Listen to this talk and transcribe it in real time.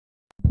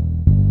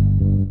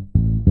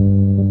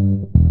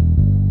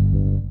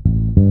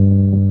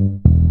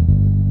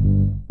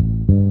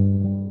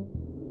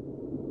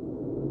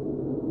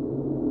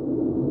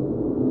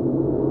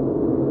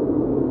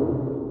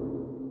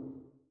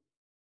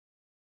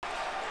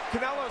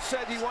Canelo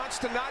said he wants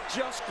to not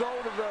just go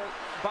to the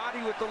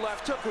body with the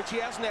left hook, which he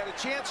hasn't had a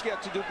chance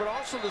yet to do, but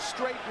also the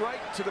straight right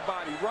to the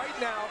body. Right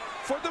now,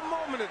 for the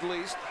moment at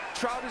least,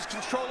 Trout is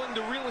controlling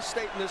the real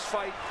estate in this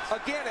fight,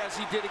 again, as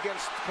he did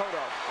against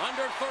Cotto.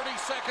 Under 30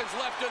 seconds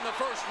left in the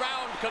first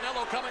round.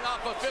 Canelo coming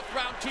off a 5th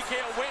round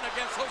TKO win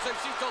against Jose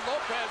Cito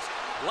Lopez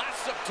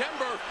last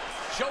September,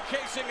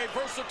 showcasing a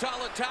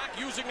versatile attack,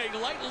 using a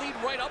light lead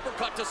right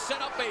uppercut to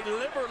set up a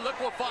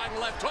liver-liquefying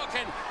left hook,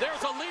 and there's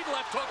a lead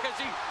left hook as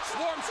he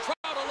swarms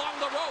Trout along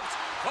the ropes.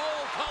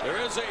 There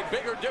is a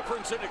bigger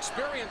difference in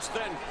experience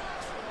than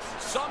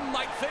some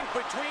might think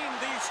between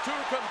these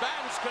two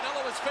combatants.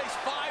 Canelo has faced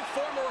 5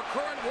 former or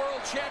current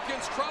world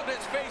champions. Trout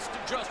has faced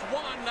just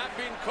 1, that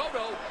being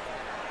Cotto.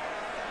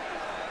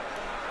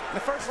 In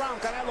the first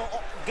round, Canelo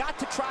got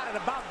to Trout at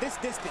about this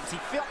distance. He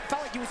felt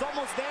like he was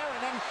almost there,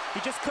 and then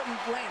he just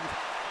couldn't land.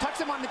 Touched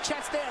him on the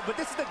chest there, but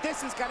this is the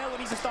distance Canelo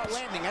needs to start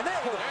landing. And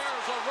there's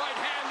a right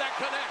hand that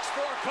connects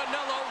for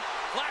Canelo.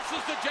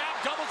 Flashes the jab,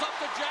 doubles up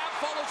the jab,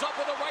 follows up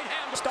with a right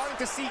hand. Starting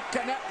to see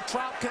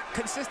Trout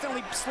consistently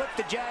slip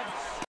the jab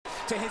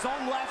to his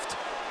own left,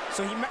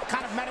 so he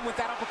kind of met him with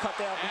that uppercut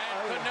there.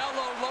 And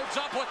Canelo loads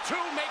up with 2,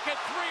 make it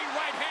 3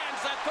 right hands.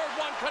 That third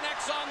one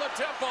connects on the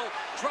temple.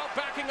 Trout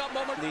backing up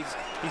moment.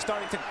 He's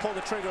starting to pull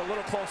the trigger a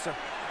little closer,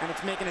 and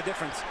it's making a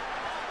difference.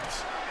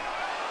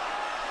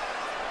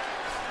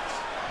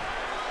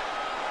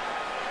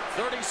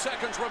 .30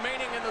 seconds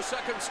remaining in the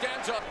second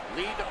stanza.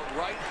 Lead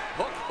right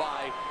hook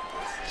by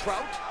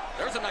Trout.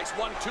 There's a nice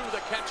 1-2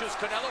 that catches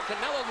Canelo.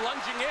 Canelo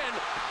lunging in,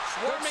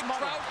 swarming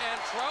Trout, and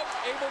Trout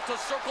able to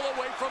circle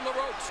away from the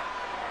ropes.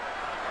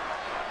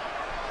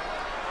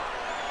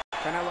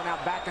 Canelo now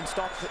back in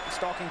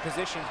stalking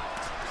position.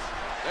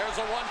 There's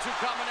a 1-2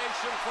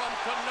 combination from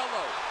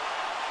Canelo.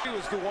 He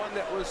was the one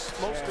that was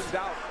most in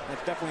doubt.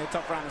 It's definitely a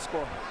tough round to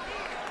score.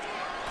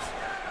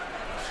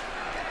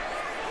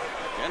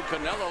 And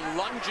Canelo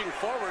lunging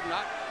forward,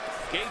 not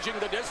gauging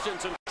the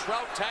distance, and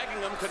Trout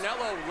tagging him.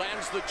 Canelo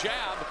lands the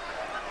jab.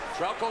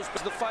 Trout goes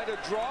back. The fight a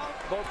draw.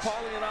 Both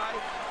Paulie and I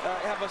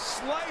have a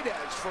slight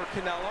edge for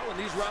Canelo, and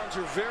these rounds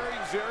are very,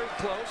 very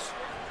close.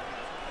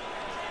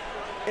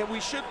 And we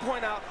should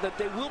point out that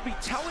they will be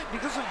telling,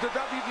 because of the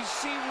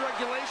WBC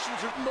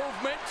regulations of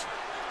movement.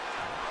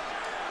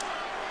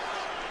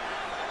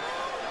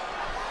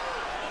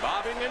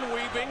 Bobbing and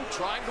weaving,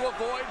 trying to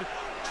avoid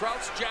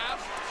Trout's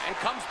jab, and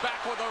comes back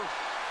with a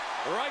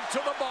right to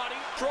the body.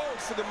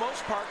 Controlled for the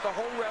most part the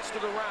whole rest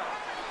of the round.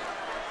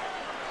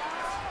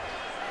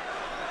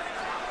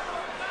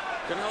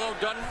 Canelo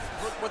done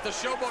with the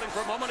showboating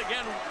for a moment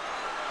again.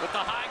 With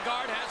the high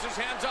guard, has his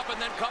hands up, and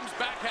then comes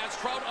back, has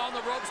Trout on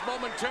the ropes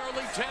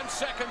momentarily. 10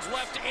 seconds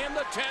left in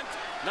the 10th.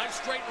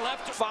 Nice straight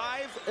left.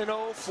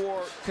 5-0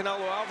 for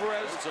Canelo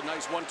Alvarez. It's a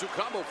nice 1-2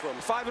 combo from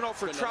 5-0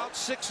 for Canelo. Trout,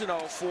 6-0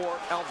 for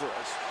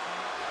Alvarez.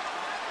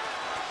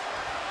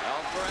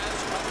 Alvarez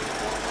coming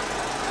forward.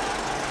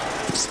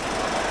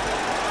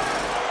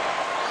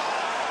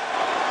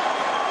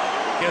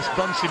 I guess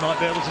Bunsey might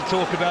be able to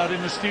talk about in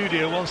the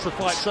studio once the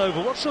fight's over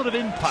what sort of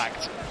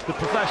impact the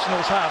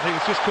professionals have. He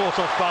was just caught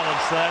off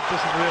balance there,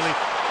 doesn't really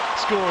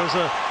score as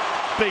a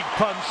big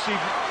punch. He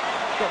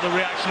got the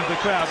reaction of the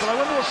crowd, but I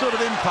wonder what sort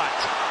of impact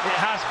it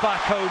has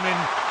back home in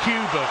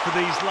Cuba for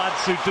these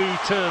lads who do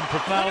turn.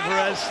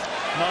 Alvarez,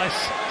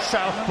 nice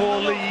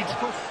southpaw lead,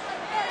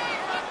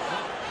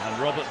 and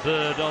Robert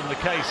Byrd on the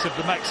case of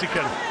the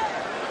Mexican,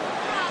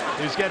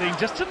 who's getting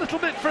just a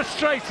little bit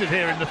frustrated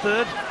here in the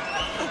third,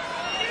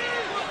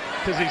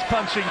 because he's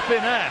punching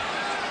thin air.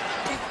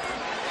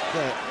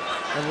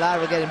 Yeah, and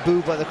Lara getting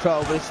booed by the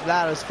crowd, but it's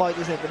Lara's fight,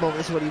 isn't it, at the moment?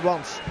 This is what he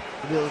wants.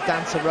 A little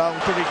dance around.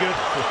 Pretty good.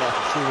 Yeah,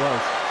 she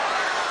was.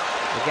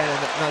 Again,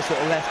 a nice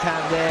little left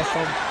hand there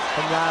from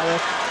Lara.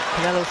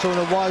 Canelo throwing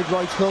a wide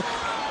right hook.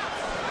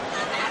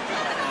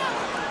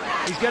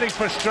 He's getting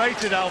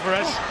frustrated,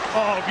 Alvarez.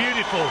 Oh,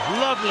 beautiful,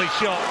 lovely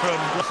shot from.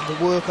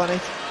 The work on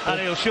it.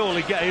 And he'll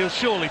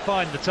surely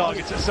find the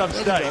target at some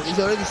stage. He's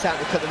already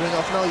starting to cut the ring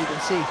off now, you can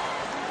see.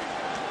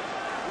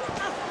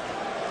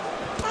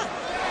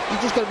 He's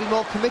just got to be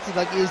more committed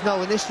like he is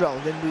now in this round,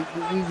 and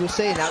we were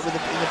saying that in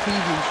the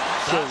preview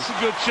show. That's a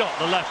good shot,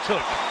 the left hook.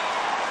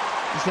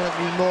 He's going to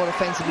be more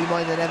offensively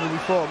minded than ever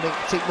before,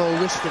 take more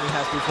risk than he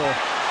has before.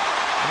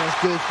 And that's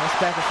good, that's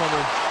better from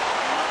him.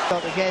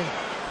 Shot again.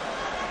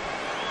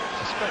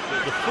 I suspect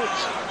that the foot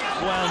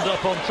wound up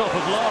on top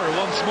of Lara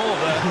once more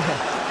there.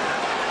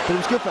 But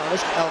it was good for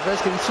Alvarez,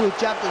 because he threw a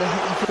jab to the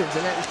foot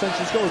and let his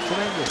punches go.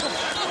 Tremendous.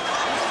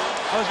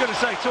 I was going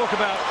to say, talk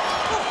about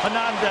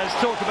Hernandez,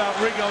 talk about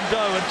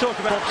Rigondo, and talk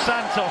about Bob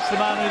Santos, the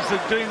man who's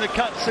doing the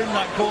cuts in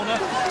that corner.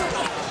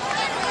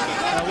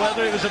 Now,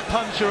 whether it was a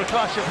punch or a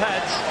clash of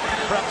heads,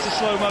 perhaps a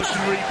slow motion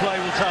replay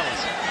will tell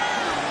us.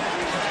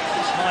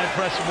 My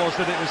impression was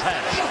that it was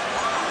heads.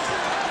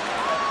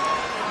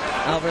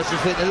 Alvarez has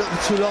been a little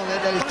bit too long,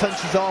 then his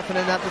punches off and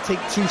then have to take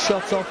 2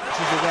 shots off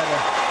together.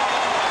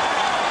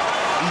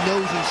 He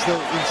knows he's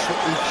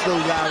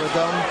slowed Lara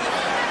down.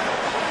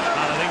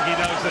 And I think he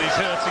knows that he's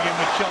hurting him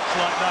with shots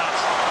like that.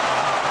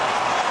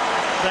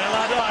 They'll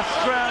add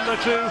last round or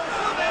two.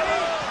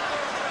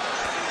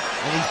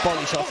 And these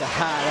body shots are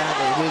hard, aren't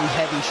they? Really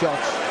heavy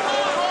shots.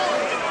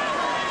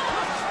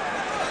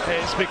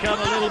 It's become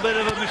a little bit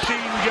of a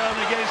machine gun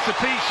against a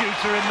pea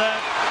shooter in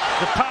there.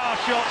 The power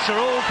shots are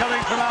all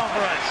coming from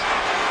Alvarez.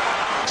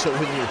 So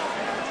when you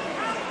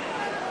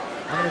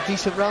having a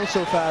decent round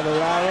so far though,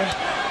 Lara.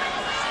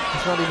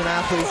 It's not even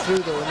halfway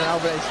through though, and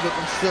Alvarez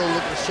still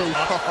looking so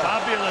hot.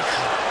 Fabulous.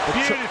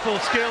 Beautiful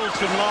skills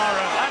from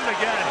Lara, and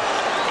again.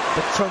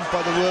 The trump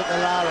by the work of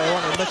Lara. I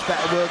want a much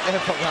better work there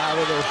from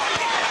Lara though.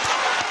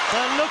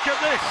 Well, look at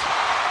this.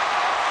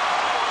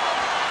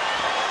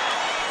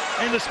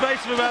 In the space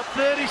of about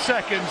 30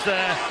 seconds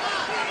there,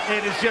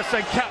 it has just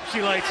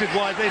encapsulated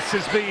why this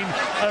has been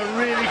a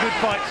really good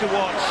fight to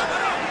watch.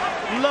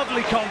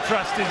 Lovely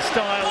contrast in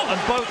style,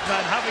 and both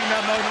men having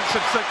their moments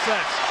of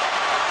success.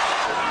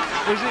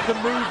 Is it the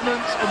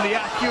movement and the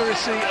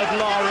accuracy of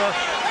Lara,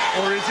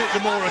 or is it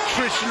the more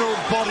attritional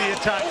body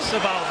attacks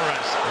of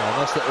Alvarez? Yeah,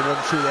 nice little run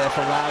through there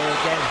from Lara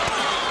again.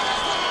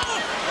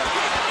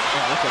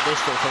 Yeah, look at this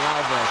though from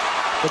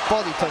Alvarez. The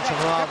body punch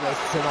from Alvarez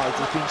tonight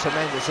has been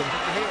tremendous, and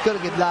got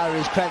to give Lara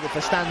his credit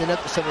for standing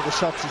up to some of the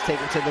shots he's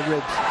taken to the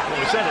ribs. Well,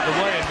 we said at the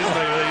weigh-in, didn't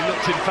we? He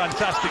looked in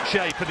fantastic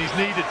shape, and he's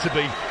needed to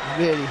be.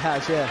 He really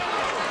has, yeah.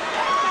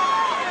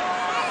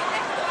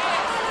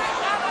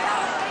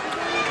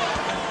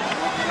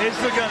 Is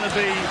there going to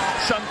be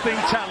something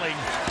telling?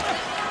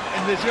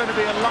 And there's going to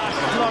be a last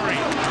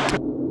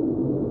flurry.